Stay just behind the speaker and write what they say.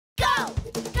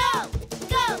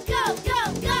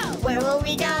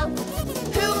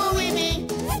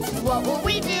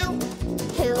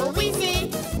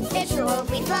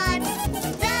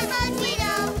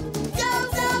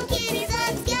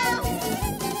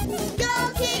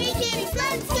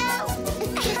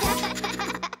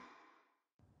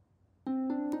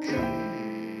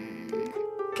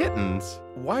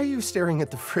why are you staring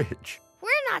at the fridge?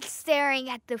 We're not staring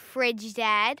at the fridge,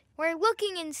 Dad. We're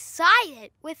looking inside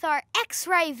it with our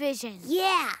X-ray vision.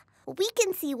 Yeah, we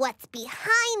can see what's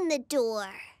behind the door.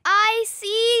 I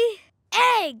see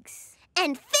eggs.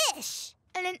 And fish.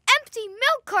 And an empty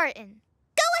milk carton.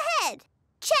 Go ahead.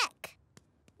 Check.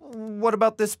 What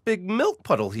about this big milk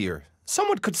puddle here?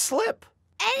 Someone could slip.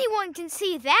 Anyone can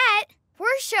see that.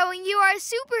 We're showing you our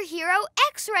superhero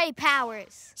X-ray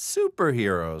powers.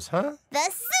 Superheroes, huh? The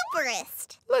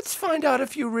Superest. Let's find out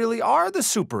if you really are the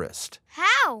Superest.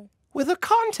 How? With a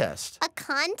contest. A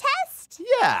contest?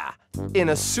 Yeah, in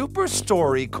a super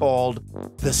story called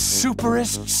The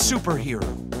Superest Superhero.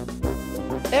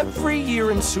 Every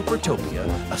year in Supertopia,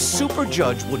 a super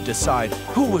judge would decide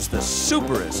who was the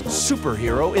superest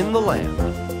superhero in the land.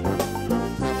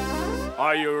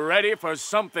 Are you ready for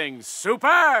something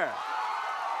super?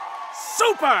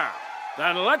 Super!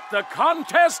 Then let the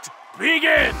contest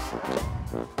begin!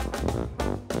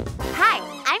 Hi,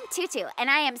 I'm Tutu, and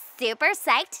I am super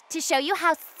psyched to show you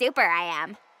how super I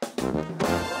am.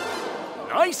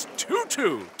 Nice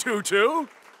tutu, Tutu.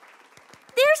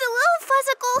 There's a little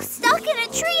fuzzicle stuck in a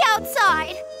tree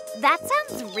outside. That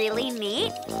sounds really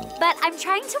neat, but I'm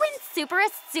trying to win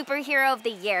Superest Superhero of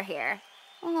the Year here.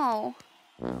 Oh.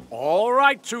 All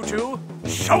right, Tutu.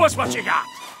 Show us what you got.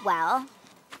 Well,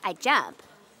 I jump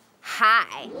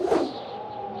high.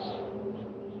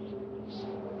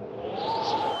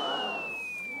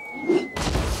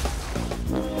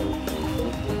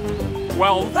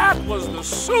 Well, that was the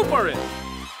Superest.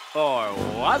 Or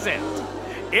was it?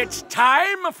 It's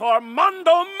time for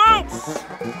Mondo Mouse!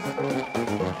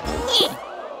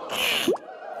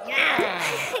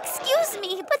 Excuse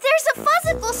me, but there's a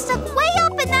fuzzicle stuck way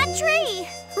up in that tree.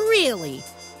 Really?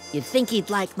 You think he'd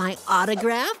like my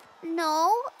autograph?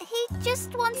 No, he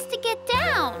just wants to get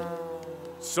down.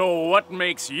 So what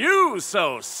makes you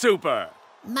so super?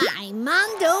 My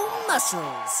Mondo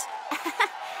muscles.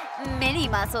 Mini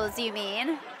muscles, you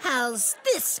mean? How's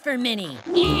this for Minnie?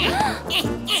 Stop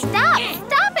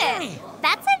it!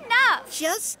 That's enough.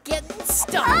 Just getting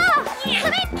started. Ah,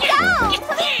 put it down!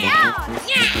 Put it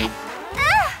down!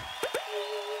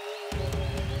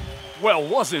 Well,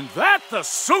 wasn't that the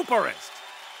Superest?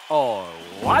 Or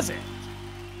was it?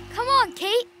 Come on,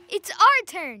 Kate. It's our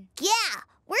turn. Yeah,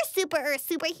 we're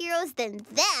superheroes than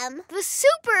them. The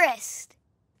Superest.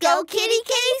 Go, kitty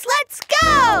kitties, Let's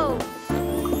go!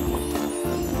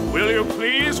 Will you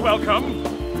please welcome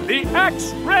the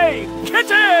X-Ray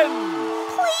Kitten?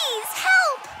 Please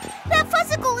help! That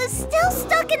fuzzicle is still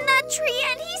stuck in that tree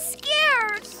and he's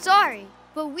scared. Sorry,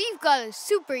 but we've got a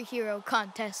superhero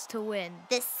contest to win.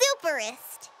 The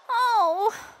Superest.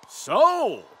 Oh.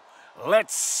 So,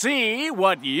 let's see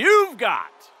what you've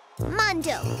got.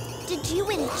 Mondo, did you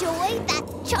enjoy that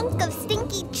chunk of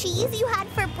stinky cheese you had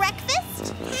for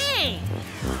breakfast? Hey!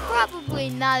 Probably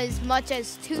not as much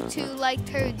as Tutu liked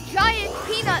her giant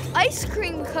peanut ice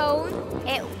cream cone.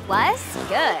 It was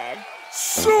good.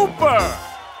 Super!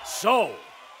 So,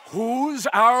 who's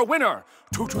our winner?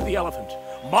 Tutu the elephant,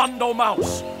 Mondo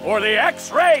Mouse, or the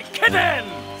X-Ray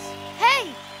Kittens?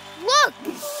 Hey, look!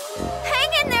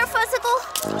 Hang in there, Fuzzicle.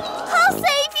 I'll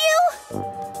save you!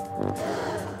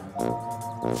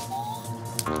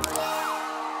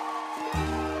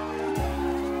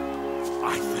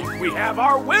 I think we have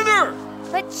our winner!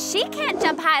 But she can't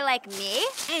jump high like me.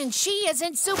 And she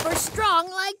isn't super strong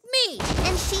like me.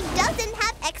 And she doesn't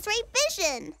have X-ray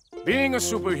vision. Being a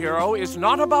superhero is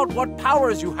not about what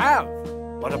powers you have,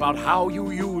 but about how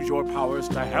you use your powers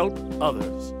to help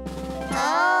others.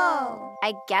 Oh.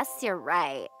 I guess you're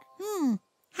right.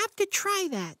 Have to try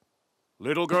that.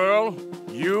 Little girl,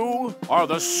 you are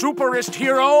the superest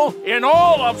hero in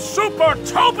all of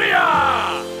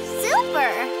Supertopia!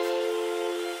 Super!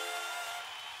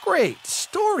 Great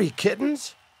story,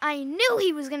 kittens. I knew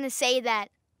he was going to say that.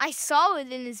 I saw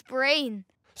it in his brain.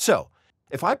 So,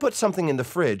 if I put something in the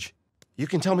fridge, you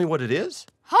can tell me what it is?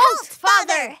 Halt,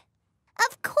 Father!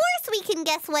 Of course we can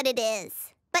guess what it is.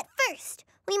 But first,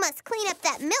 we must clean up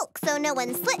that milk so no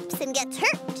one slips and gets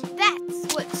hurt.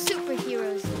 That's what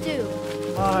superheroes do.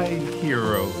 My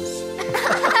heroes.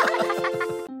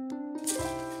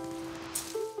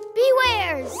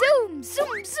 Beware! Zoom,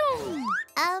 zoom, zoom!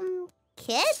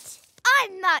 Kit?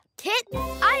 I'm not Kit.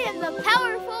 I am the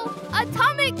powerful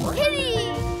Atomic Kitty!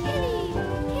 Kitty,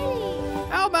 kitty.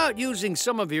 How about using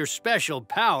some of your special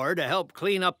power to help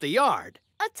clean up the yard?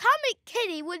 Atomic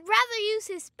Kitty would rather use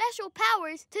his special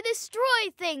powers to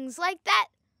destroy things like that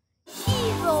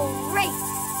evil rake.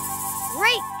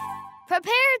 Rake,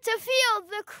 prepare to feel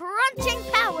the crunching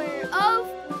power of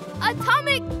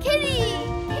Atomic Kitty! Kitty,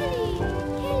 kitty.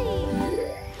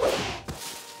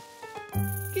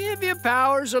 give your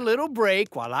powers a little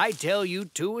break while I tell you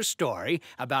two a story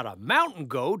about a mountain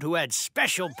goat who had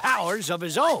special powers of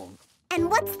his own.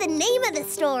 And what's the name of the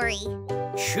story?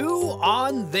 Chew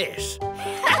on this.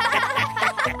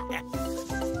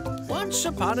 Once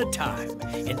upon a time,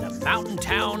 in the mountain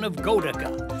town of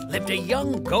Gotica, lived a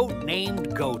young goat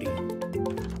named Goaty.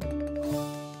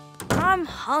 I'm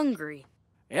hungry.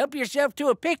 Help yourself to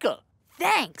a pickle.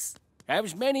 Thanks. Have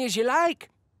as many as you like.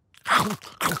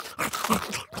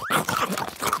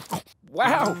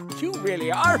 Wow, you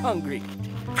really are hungry.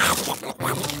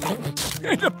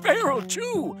 And a barrel,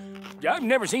 too. I've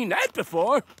never seen that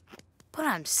before. But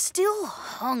I'm still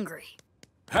hungry.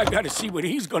 I gotta see what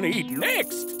he's gonna eat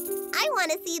next. I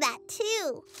want to see that,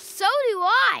 too. So do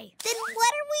I. Then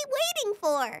what are we waiting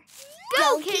for?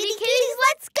 Go, kitty kitties,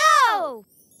 let's go!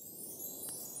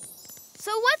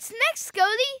 So what's next,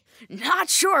 Goaty? Not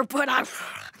sure, but I'm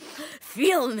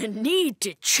feeling the need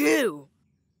to chew.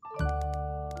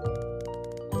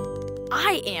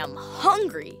 I am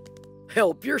hungry.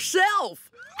 Help yourself.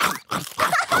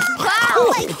 Wow!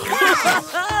 Like that!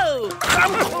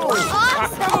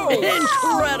 Awesome!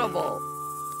 Incredible.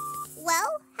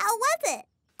 Well, how was it?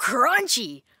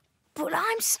 Crunchy, but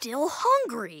I'm still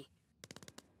hungry.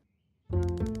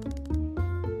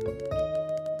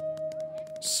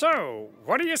 So,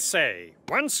 what do you say?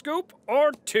 1 scoop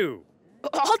or 2?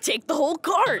 I'll take the whole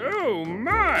cart. Oh,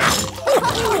 my!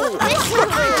 All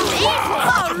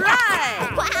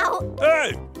right! Wow!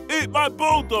 Hey, eat my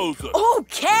bulldozer!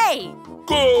 Okay!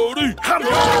 Goaty!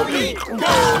 Goaty!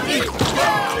 Goaty!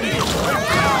 Goaty!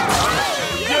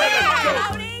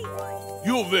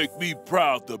 You'll make me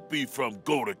proud to be from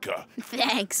Gotica.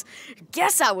 Thanks.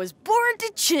 Guess I was born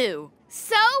to chew.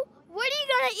 So, what are you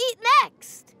gonna eat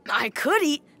next? I could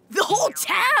eat the whole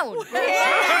town.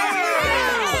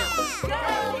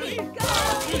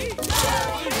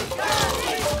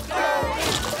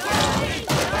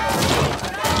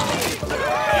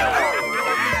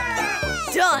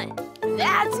 Done.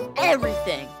 That's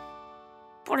everything.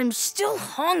 But I'm still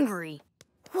hungry.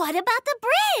 What about the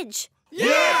bridge?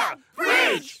 Yeah!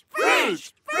 Bridge!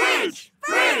 Bridge! Bridge!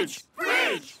 Bridge!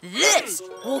 Bridge! This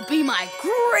will be my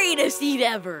greatest eat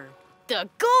ever. The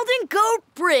Golden Goat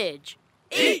Bridge.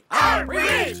 Eat our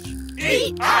bridge!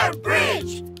 Eat our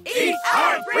bridge! Eat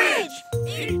our bridge!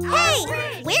 Eat Hey,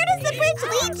 where does the bridge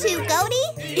lead to, Goaty?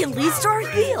 It leads to our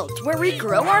fields where we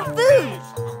grow our food.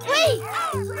 Wait,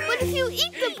 but if you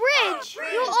eat the bridge,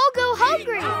 you'll all go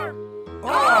hungry.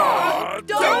 Oh,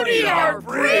 don't eat our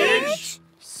bridge!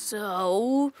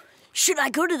 So, should I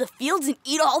go to the fields and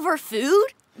eat all of our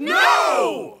food?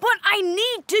 No! But I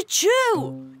need to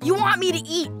chew. You want me to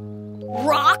eat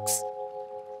rocks?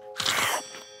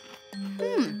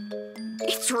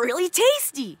 It's really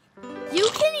tasty. You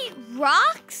can eat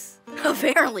rocks?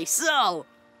 Apparently so.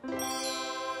 You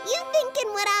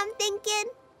thinking what I'm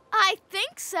thinking? I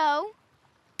think so.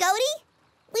 Goaty,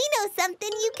 we know something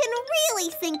you can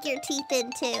really sink your teeth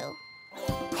into.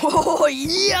 Oh,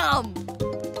 yum!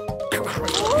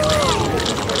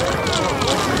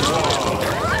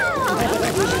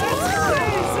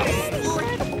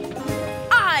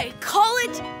 I call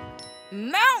it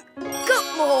Mount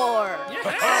Goatmore.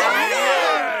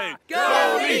 Hey!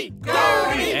 Goaty!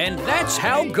 Goaty! And that's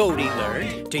how Goaty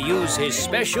learned to use his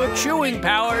special chewing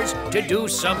powers to do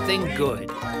something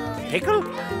good. Pickle?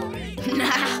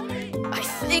 Nah, I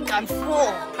think I'm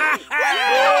full.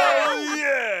 Oh,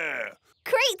 yeah!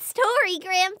 Great story,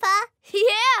 Grandpa.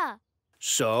 Yeah.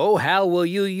 So, how will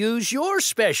you use your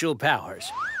special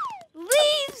powers?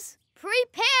 Leaves,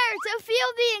 prepare to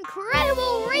feel the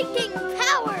incredible raking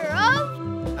power of...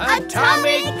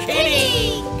 Atomic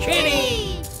Kitty!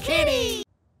 Kitty! Kitty!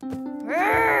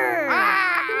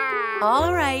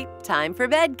 All right, time for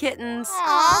bed, kittens.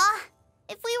 Aw,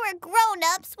 if we were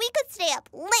grown-ups, we could stay up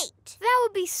late. That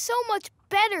would be so much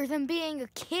better than being a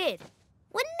kid.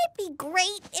 Wouldn't it be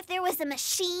great if there was a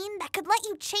machine that could let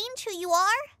you change who you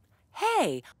are?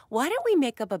 Hey, why don't we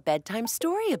make up a bedtime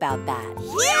story about that?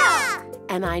 Yeah!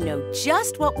 And I know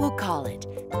just what we'll call it,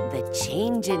 the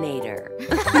Changeinator.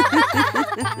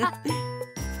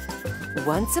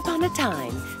 Once upon a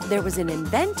time, there was an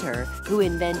inventor who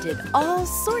invented all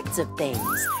sorts of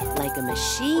things, like a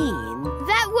machine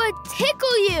That would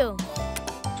tickle you.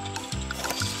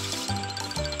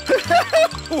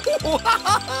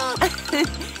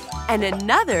 and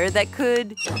another that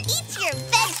could... Eat your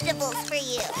vegetables for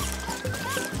you.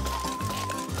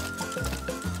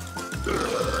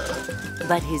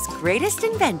 But his greatest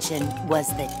invention was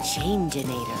the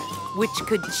Changeinator, which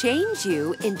could change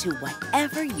you into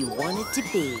whatever you wanted to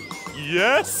be.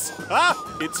 Yes! Ah,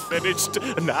 it's finished.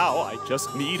 Now I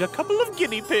just need a couple of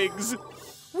guinea pigs.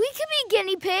 We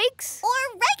guinea pigs.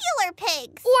 Or regular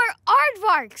pigs. Or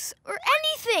aardvarks. Or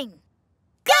anything.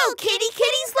 Go, kitty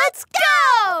kitties, let's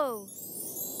Go!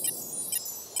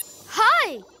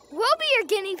 Hi, we'll be your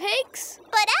guinea pigs.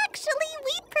 But actually,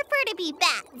 we'd prefer to be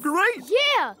bats. Great!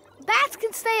 Yeah, bats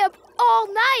can stay up all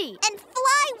night. And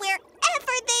fly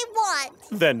wherever they want.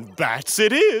 Then bats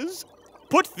it is.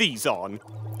 Put these on.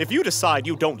 If you decide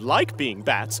you don't like being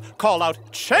bats, call out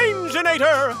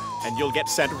Changeinator, and you'll get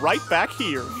sent right back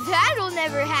here. That'll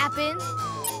never happen.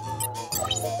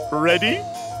 Ready?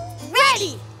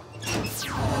 Ready!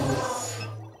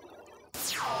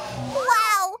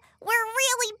 Wow, we're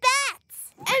really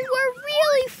bats. And we're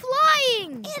really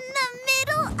flying. In the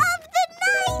middle of the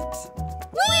night.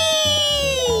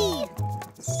 Whee!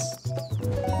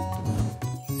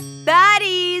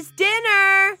 Baddies,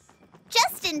 dinner!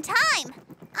 Just in time.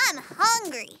 I'm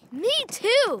hungry. Me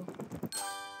too.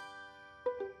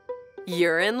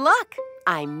 You're in luck.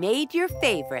 I made your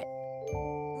favorite.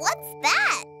 What's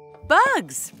that?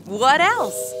 Bugs. What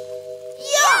else?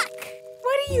 Yuck!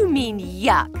 What do you mean,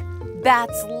 yuck?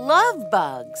 Bats love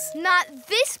bugs. Not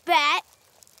this bat.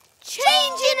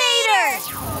 Changeinator!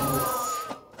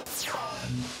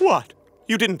 What?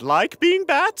 You didn't like being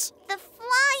bats? The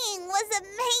flying was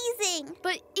amazing.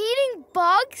 But eating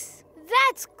bugs?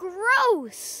 That's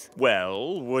gross.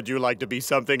 Well, would you like to be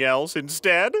something else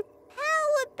instead?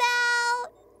 How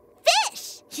about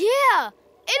fish? Yeah,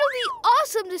 it'll be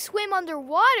awesome to swim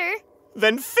underwater.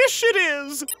 Then fish it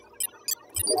is.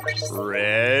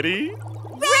 Ready?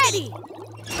 Ready!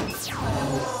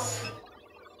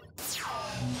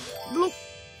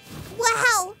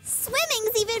 Wow,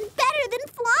 swimming's even better than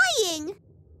flying.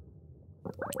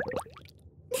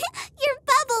 Your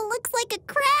bubble looks like a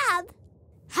crab.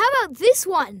 How about this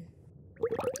one?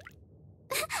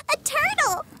 A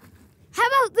turtle. How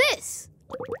about this?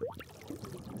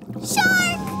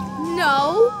 Shark.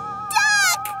 No.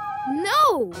 Duck.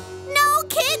 No. No,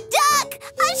 kid, duck.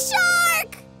 A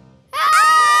shark.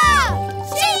 Ah!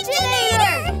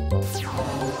 Changeinator!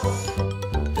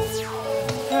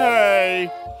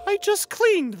 Hey, I just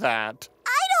cleaned that.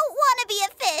 I don't want to be a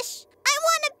fish. I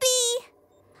want to be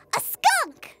a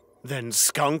skunk. Then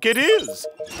skunk it is.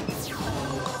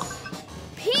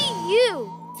 P.U.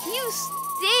 You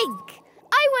stink.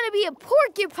 I want to be a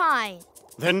porcupine.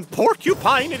 Then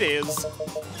porcupine it is.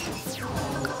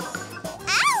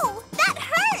 Ow! That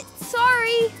hurts.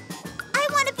 Sorry. I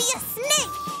want to be a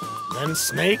snake. Then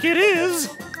snake it is.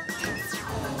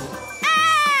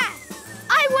 Ah!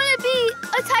 I want to be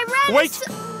a tyrannosaurus.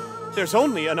 Wait! There's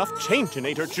only enough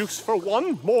Changeinator juice for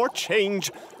one more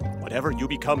change. Whatever you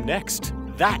become next,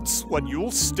 that's what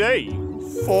you'll stay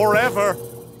forever.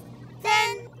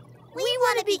 Then we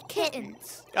want to be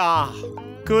kittens. Ah,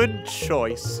 good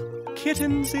choice.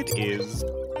 Kittens it is.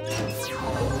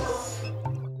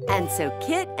 And so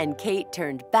Kit and Kate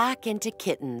turned back into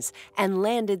kittens and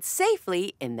landed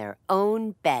safely in their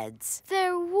own beds.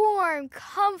 They're warm,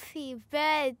 comfy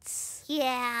beds.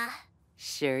 Yeah.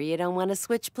 Sure you don't want to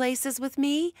switch places with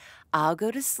me? I'll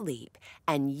go to sleep,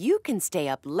 and you can stay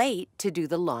up late to do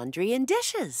the laundry and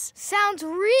dishes. Sounds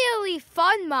really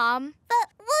fun, Mom. But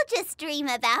we'll just dream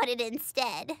about it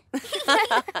instead.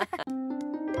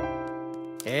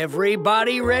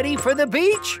 Everybody ready for the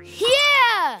beach?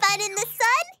 Yeah! Fun in the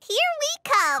sun? Here we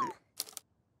come.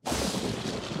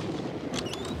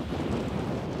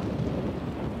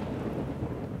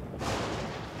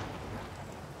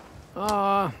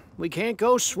 We can't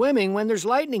go swimming when there's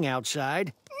lightning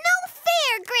outside. No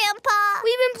fair, Grandpa.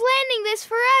 We've been planning this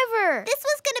forever. This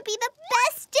was going to be the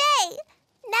best day.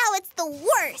 Now it's the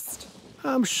worst.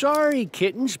 I'm sorry,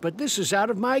 kittens, but this is out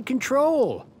of my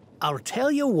control. I'll tell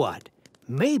you what.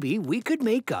 Maybe we could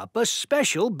make up a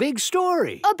special big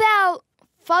story. About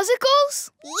fuzzicles?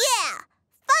 Yeah,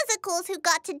 fuzzicles who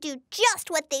got to do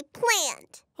just what they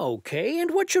planned. Okay,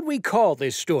 and what should we call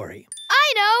this story?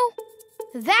 I know.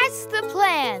 That's the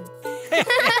plan.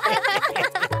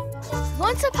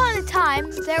 Once upon a time,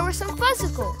 there were some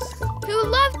fuzzicles who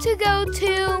loved to go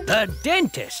to... The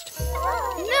dentist.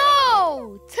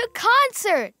 No! To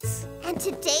concerts. And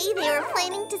today they were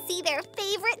planning to see their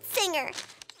favorite singer,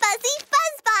 Fuzzy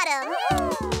Fuzzbottom.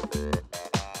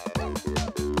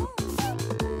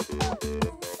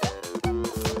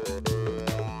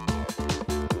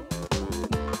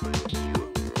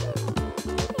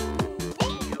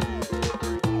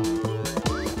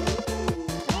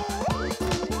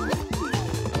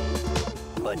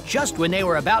 But just when they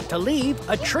were about to leave,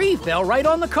 a tree fell right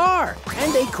on the car,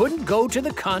 and they couldn't go to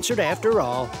the concert after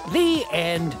all. The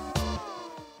end.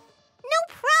 No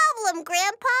problem,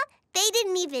 Grandpa. They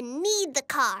didn't even need the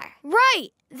car. Right.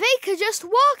 They could just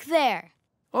walk there.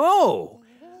 Oh,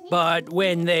 but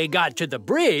when they got to the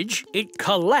bridge, it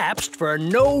collapsed for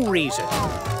no reason.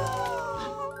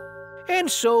 And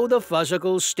so the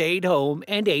Fuzzicles stayed home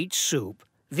and ate soup.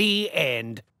 The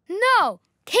end. No,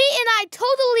 Kate and I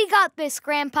totally got this,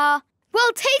 Grandpa.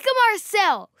 We'll take them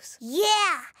ourselves.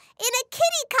 Yeah, in a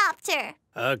kitty-copter.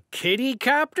 A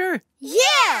kitty-copter?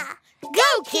 Yeah!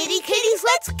 Go, kitty kitties,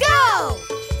 let's go!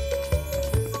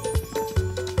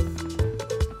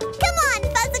 Come on,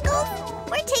 Fuzzicles.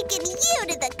 We're taking you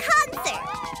to the concert.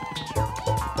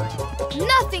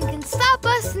 Nothing can stop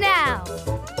us now.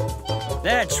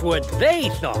 That's what they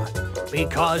thought,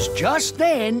 because just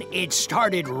then it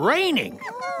started raining.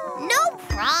 No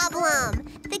problem.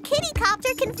 The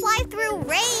kitty-copter can fly through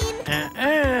rain.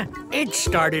 It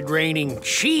started raining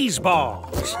cheese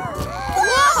balls.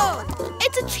 Whoa!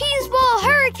 It's a cheese ball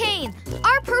hurricane.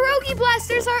 Our pierogi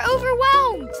blasters are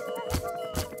overwhelmed.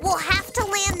 We'll have to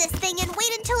land this thing and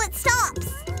wait until it stops.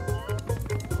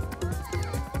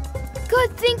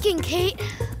 Good thinking, Kate.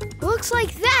 Looks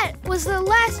like that was the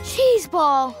last cheese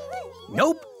ball.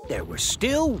 Nope, there was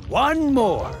still one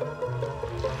more.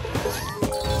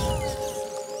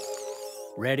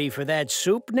 Ready for that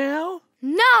soup now?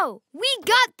 No, we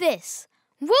got this.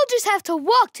 We'll just have to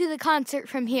walk to the concert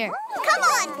from here. Come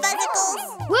on,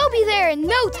 Fuzzicles. We'll be there in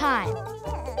no time.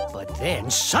 But then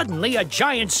suddenly a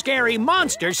giant scary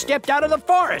monster stepped out of the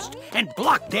forest and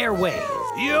blocked their way.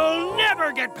 You'll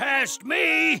never get past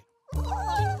me!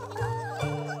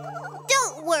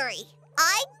 Don't worry,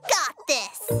 I got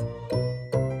this.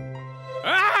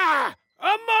 Ah!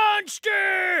 A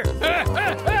monster!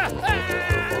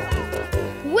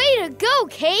 Way to go,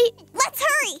 Kate! Let's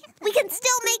hurry! We can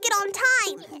still make it on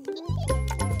time.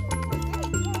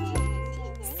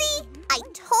 See? I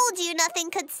told you nothing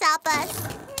could stop us.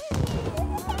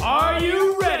 Are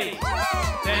you ready?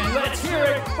 Then let's hear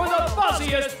it for the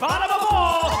fuzziest bottom of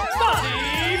all,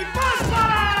 Fuzzy Fuzz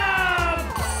Bottom!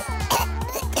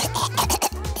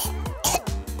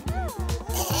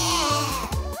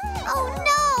 Oh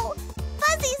no!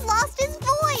 Fuzzy's lost his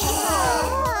voice!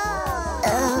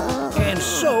 And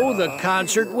so the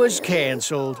concert was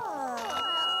canceled.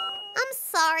 I'm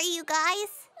sorry, you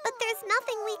guys, but there's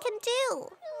nothing we can do.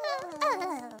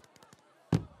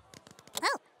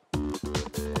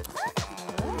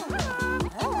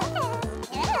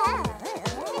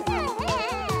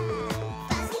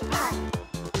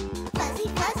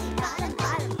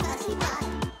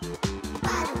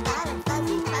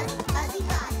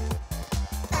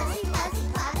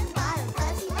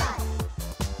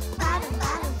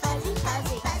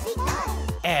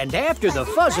 And after the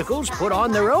Fuzzicles put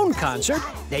on their own concert,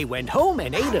 they went home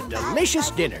and ate a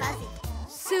delicious dinner.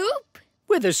 Soup?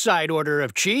 With a side order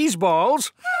of cheese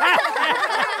balls.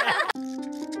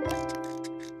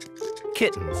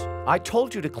 Kittens, I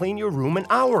told you to clean your room an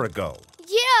hour ago.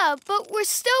 Yeah, but we're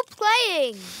still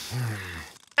playing.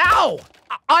 Ow!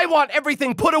 I want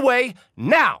everything put away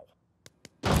now.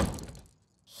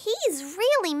 He's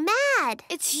really mad.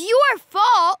 It's your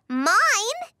fault. Mine?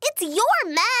 It's your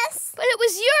mess. But it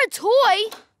was your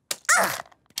toy. Ugh.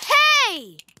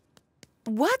 Hey!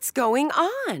 What's going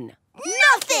on?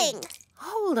 Nothing!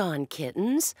 Hold on,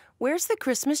 kittens. Where's the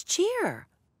Christmas cheer?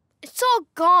 It's all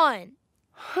gone.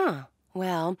 Huh.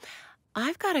 Well,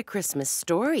 I've got a Christmas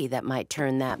story that might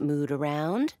turn that mood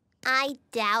around. I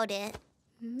doubt it.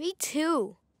 Me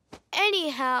too.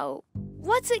 Anyhow,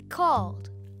 what's it called?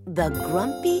 The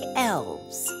Grumpy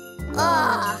Elves.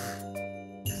 Ugh.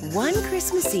 One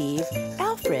Christmas Eve,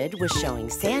 Alfred was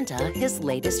showing Santa his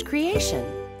latest creation.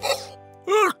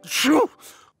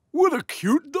 What a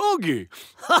cute doggy.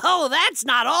 Oh, that's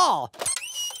not all.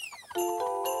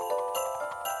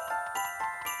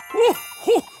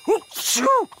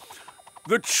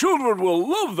 The children will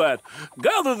love that.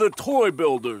 Gather the toy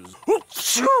builders.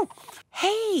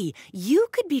 Hey, you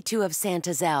could be two of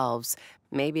Santa's elves.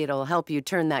 Maybe it'll help you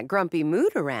turn that grumpy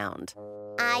mood around.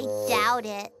 I doubt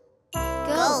it.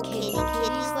 Go, kitty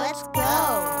kitties, let's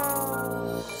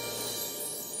go.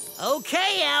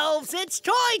 Okay, elves, it's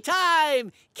toy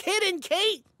time. Kid and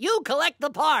Kate, you collect the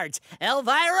parts.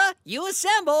 Elvira, you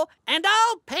assemble, and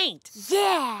I'll paint.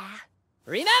 Yeah.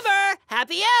 Remember,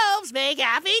 happy elves make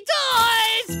happy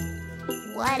toys.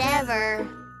 Whatever.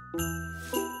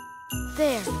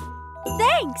 There.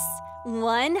 Thanks.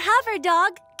 One hover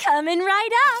dog coming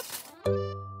right up.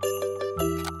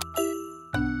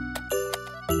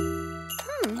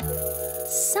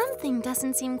 Something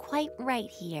doesn't seem quite right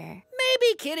here.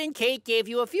 Maybe Kid and Kate gave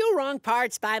you a few wrong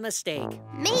parts by mistake.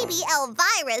 Maybe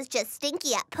Elvira's just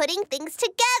stinky at putting things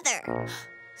together.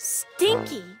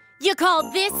 Stinky? You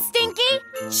call this stinky?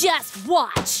 Just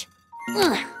watch.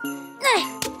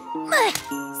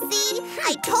 See?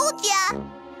 I told ya!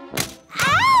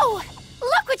 Ow!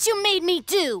 Look what you made me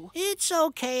do! It's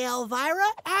okay,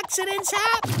 Elvira. Accidents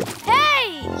happen.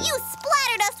 Hey! You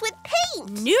splattered us with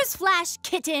paint! Newsflash,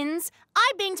 kittens!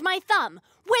 I banged my thumb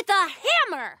with a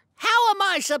hammer! How am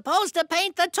I supposed to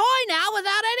paint the toy now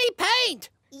without any paint?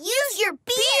 Use your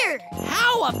beard!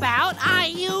 How about I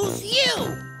use you?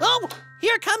 Oh,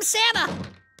 here comes Santa!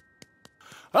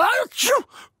 Achoo!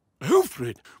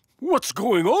 Alfred, what's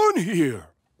going on here?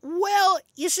 Well,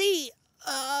 you see,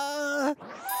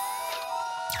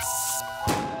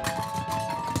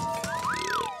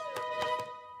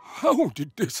 How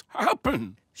did this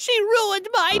happen? She ruined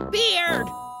my beard!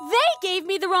 They gave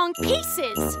me the wrong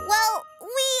pieces! Well,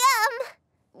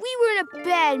 we were in a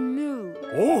bad mood.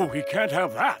 Oh, we can't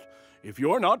have that. If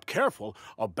you're not careful,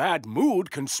 a bad mood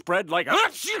can spread like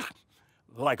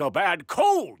a bad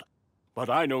cold. But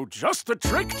I know just the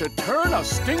trick to turn a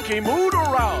stinky mood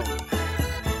around.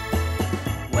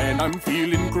 When I'm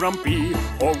feeling grumpy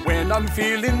or when I'm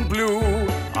feeling blue,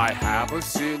 I have a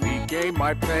silly game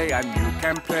I play and you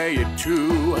can play it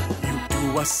too. You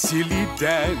do a silly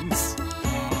dance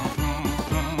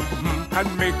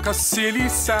and make a silly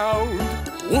sound.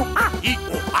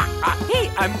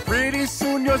 And pretty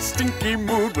soon your stinky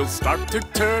mood will start to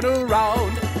turn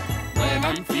around. When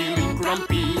I'm feeling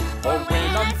grumpy or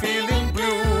when I'm feeling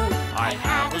blue, I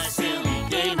have a silly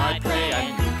game I play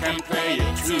and you can play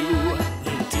it too.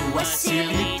 You do a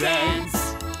silly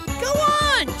dance. Go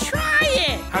on, try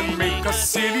it! And make a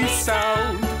silly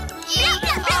sound.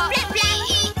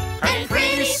 And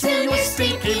pretty soon your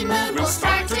stinky mood will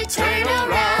start to turn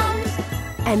around.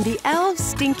 And the elves'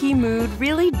 stinky mood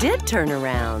really did turn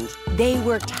around. They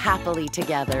worked happily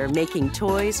together, making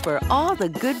toys for all the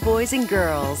good boys and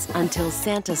girls until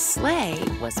Santa's sleigh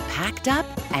was packed up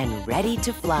and ready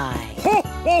to fly. Ho,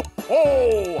 ho,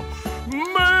 ho!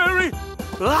 Merry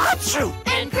Achoo!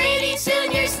 And pretty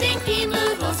soon your stinky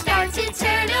mood will start to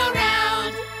turn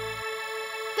around.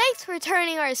 Thanks for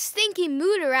turning our stinky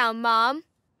mood around, Mom.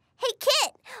 Hey,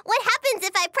 Kit, what happens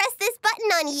if I press this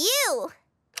button on you?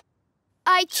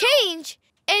 I change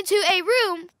into a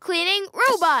room cleaning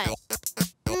robot.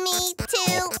 Me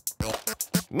too.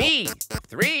 Me,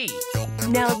 3.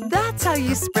 Now that's how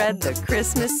you spread the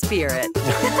Christmas spirit.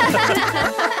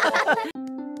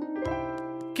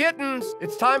 Kittens,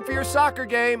 it's time for your soccer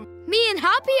game. Me and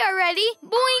Hoppy are ready.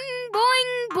 Boing,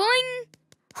 boing, boing.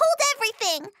 Hold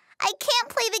everything. I can't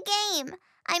play the game.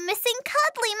 I'm missing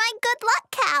Cuddly, my good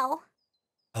luck cow.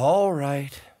 All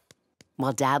right.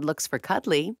 While Dad looks for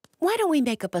Cuddly, why don't we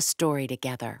make up a story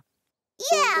together?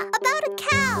 Yeah, about a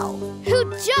cow.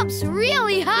 Who jumps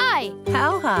really high.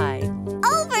 How high?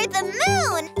 Over the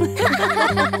moon.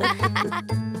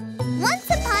 Once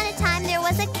upon a time, there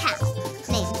was a cow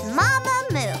named Mama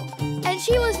Moo. And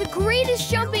she was the greatest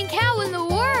jumping cow in the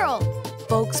world.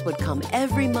 Folks would come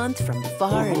every month from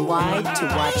far and wide to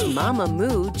watch Mama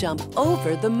Moo jump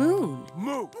over the moon.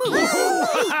 Moo!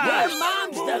 Your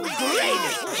mom's the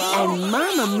greatest! And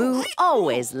Mama Moo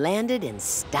always landed in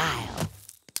style.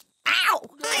 Ow!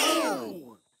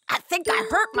 I think I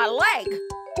hurt my leg.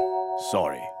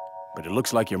 Sorry, but it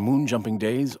looks like your moon jumping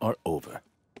days are over.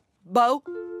 Bo,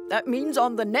 that means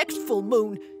on the next full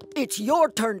moon, it's your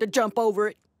turn to jump over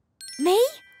it. Me?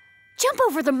 Jump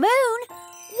over the moon?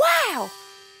 Wow!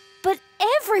 But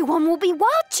everyone will be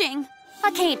watching.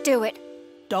 I can't do it.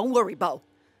 Don't worry, Bo.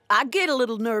 I get a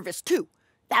little nervous, too.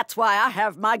 That's why I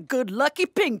have my good lucky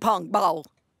ping pong ball.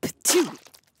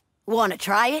 Want to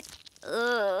try it?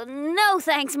 No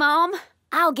thanks, Mom.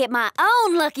 I'll get my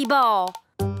own lucky ball.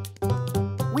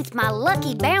 With my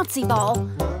lucky bouncy ball,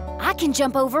 I can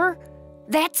jump over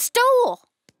that stool.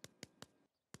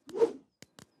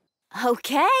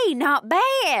 Okay, not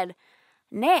bad.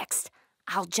 Next,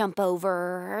 I'll jump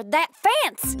over that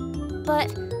fence.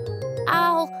 But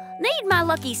I'll need my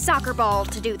lucky soccer ball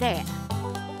to do that.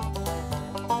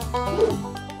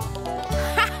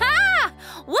 Ha-ha!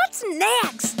 What's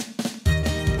next?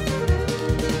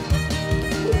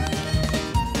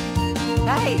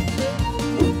 Hey!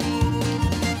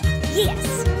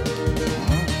 Yes!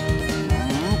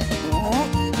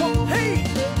 Hey!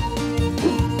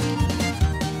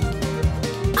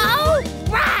 All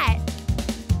right!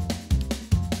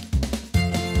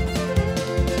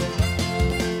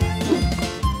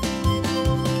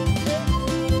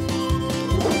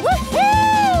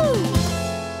 Woohoo!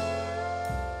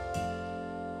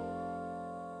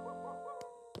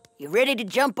 You ready to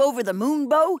jump over the moon,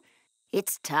 Bo?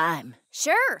 It's time.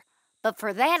 Sure, but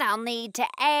for that I'll need to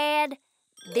add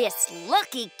this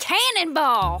lucky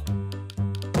cannonball.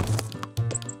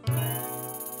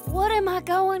 What am I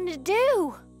going to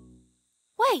do?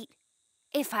 Wait,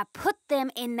 if I put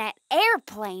them in that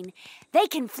airplane, they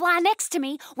can fly next to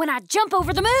me when I jump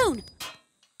over the moon.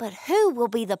 But who will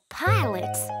be the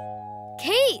pilots?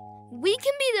 Kate, we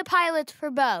can be the pilots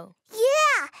for Bo.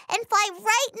 Yeah, and fly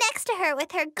right next to her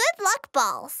with her good luck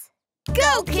balls.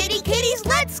 Go, Kitty Kitties,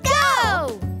 let's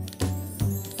go!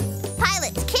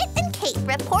 Pilots Kit and Kate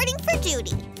reporting for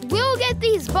duty. We'll get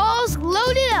these balls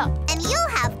loaded up. And you'll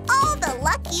have all the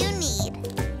luck you need.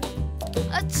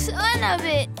 A ton of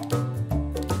it.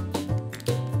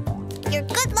 Your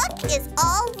good luck is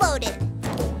all loaded.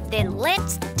 Then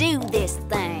let's do this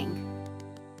thing.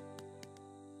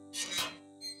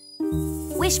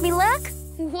 Wish me luck?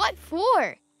 What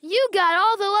for? You got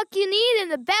all the luck you need in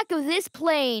the back of this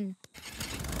plane.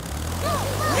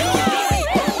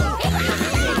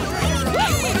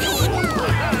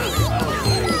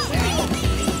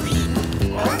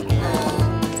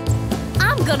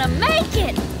 I'm gonna make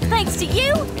it, thanks to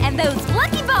you and those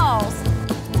lucky balls.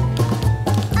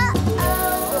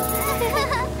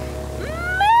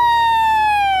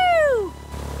 Moo!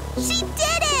 She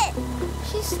did it!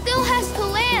 She still has to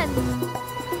land.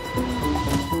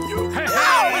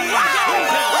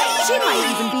 She might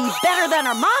even be better than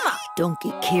her mama. Don't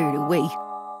get carried away.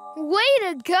 Way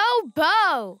to go,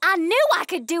 Bo! I knew I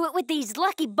could do it with these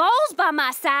lucky balls by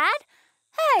my side.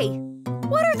 Hey,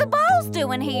 what are the balls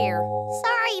doing here?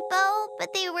 Sorry, Bo,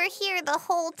 but they were here the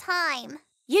whole time.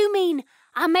 You mean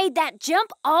I made that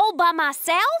jump all by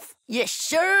myself? You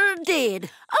sure did.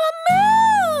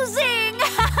 Amusing!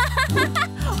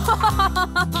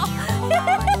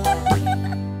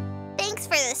 Thanks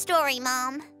for the story,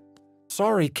 Mom.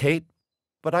 Sorry, Kate,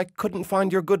 but I couldn't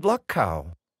find your good luck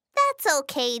cow. That's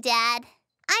okay, Dad.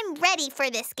 I'm ready for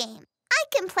this game. I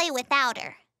can play without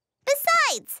her.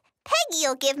 Besides,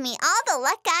 Peggy'll give me all the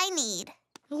luck I need.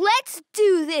 Let's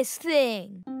do this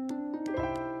thing.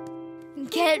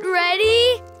 Get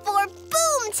ready for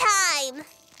boom time!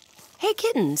 Hey,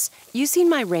 kittens, you seen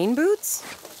my rain boots?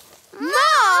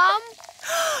 Mom!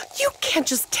 You can't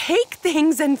just take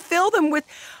things and fill them with...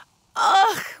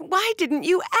 Ugh, why didn't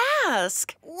you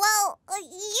ask? Well,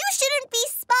 you shouldn't be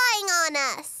spying on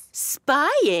us.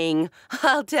 Spying?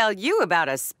 I'll tell you about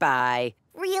a spy.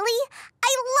 Really?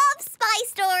 I love spy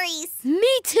stories.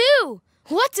 Me too.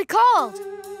 What's it called?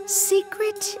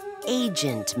 Secret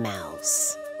Agent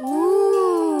Mouse.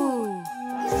 Ooh.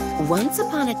 Once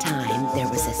upon a time, there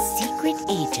was a secret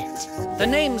agent. The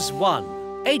name's One.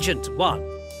 Agent One.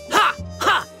 Ha!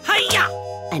 Ha! Hi-ya!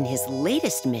 And his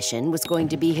latest mission was going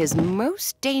to be his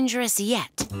most dangerous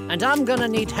yet. And I'm gonna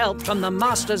need help from the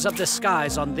Masters of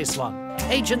Disguise on this one.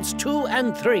 Agents 2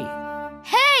 and 3.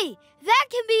 Hey! That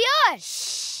can be us!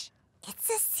 Shh! It's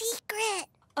a secret.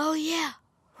 Oh, yeah.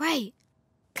 Right.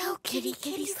 Go, Kitty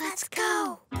Kitties, let's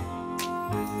go.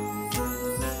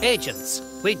 Agents,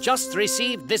 we just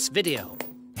received this video.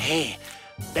 Hey,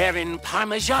 Baron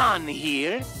Parmesan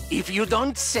here. If you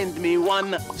don't send me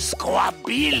 $1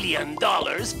 squabillion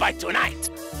by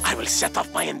tonight, I will set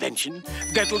off my invention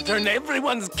that'll turn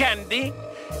everyone's candy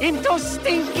into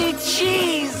stinky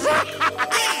cheese.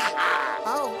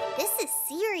 Oh, this is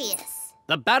serious.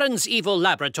 The Baron's evil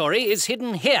laboratory is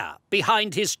hidden here,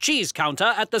 behind his cheese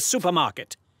counter at the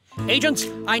supermarket. Agents,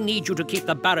 I need you to keep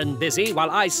the Baron busy while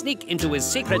I sneak into his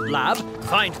secret lab,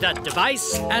 find that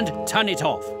device, and turn it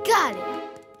off. Got it.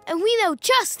 And we know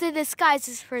just the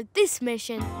disguises for this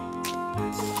mission.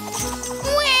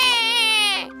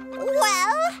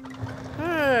 Well?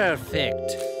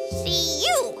 Perfect. See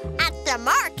you at the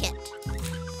market.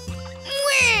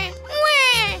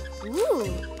 Ooh,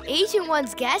 Agent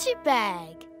One's gadget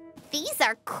bag. These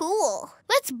are cool.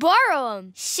 Let's borrow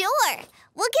them. Sure.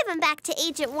 We'll give them back to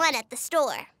Agent One at the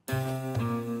store.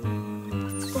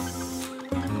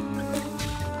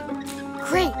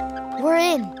 Great. We're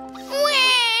in.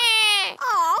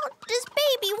 Oh, does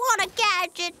Baby want a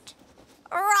gadget?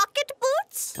 Rocket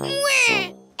boots?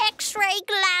 X-ray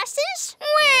glasses?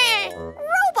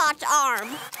 Robot arm?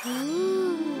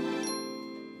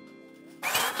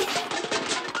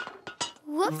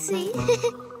 Whoopsie.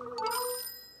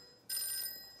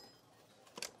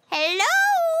 Hello?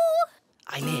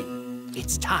 I'm in.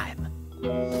 It's time.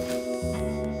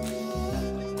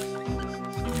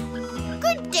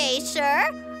 Good day, sir.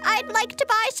 I'd like to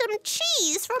buy some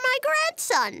cheese for my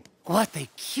grandson. What a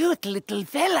cute little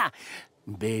fella.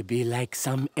 Baby like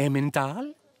some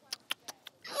Emmental?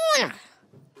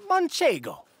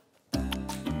 Manchego.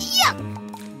 Yuck!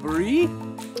 Brie?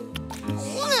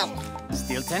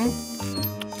 Stilton?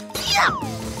 Yuck!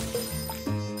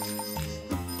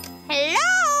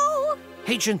 Hello?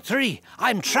 Agent 3,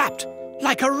 I'm trapped,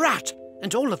 like a rat,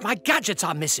 and all of my gadgets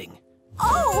are missing.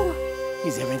 Oh,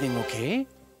 Is everything okay?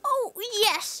 Oh,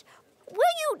 yes. Will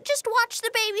you just watch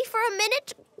the baby for a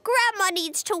minute? Grandma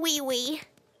needs to wee-wee.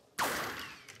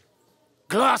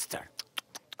 Gloucester.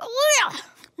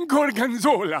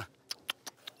 Gorgonzola.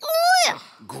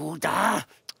 Gouda.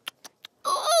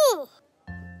 Ooh.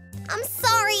 I'm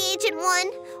sorry, Agent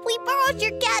One. We borrowed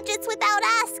your gadgets without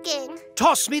asking.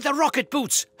 Toss me the rocket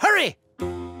boots! Hurry!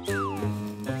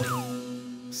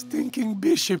 Stinking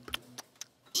bishop.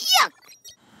 Yuck!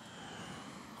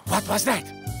 What was that?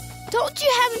 Don't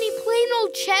you have any plain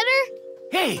old cheddar?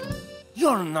 Hey,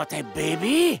 you're not a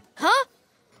baby. Huh?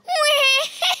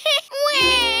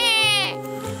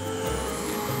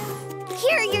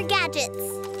 Here are your gadgets.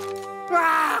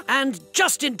 And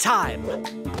just in time.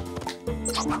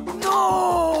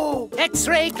 No!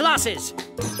 X-ray glasses.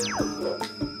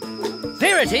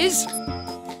 There it is.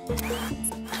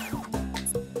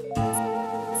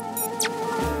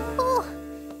 Oh,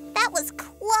 that was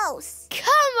close.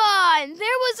 Come on! There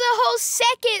was a whole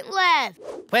second left.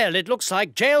 Well, it looks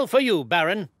like jail for you,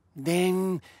 Baron.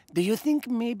 Then, do you think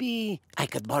maybe I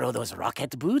could borrow those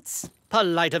rocket boots?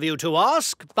 Polite of you to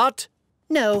ask, but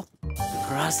no.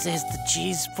 Processed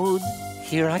cheese food,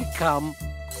 here I come.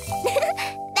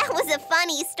 That was a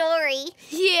funny story.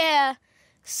 Yeah.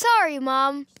 Sorry,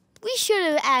 Mom. We should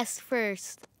have asked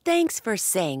first. Thanks for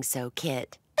saying so,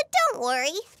 Kit. But don't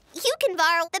worry. You can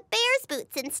borrow the bear's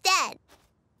boots instead.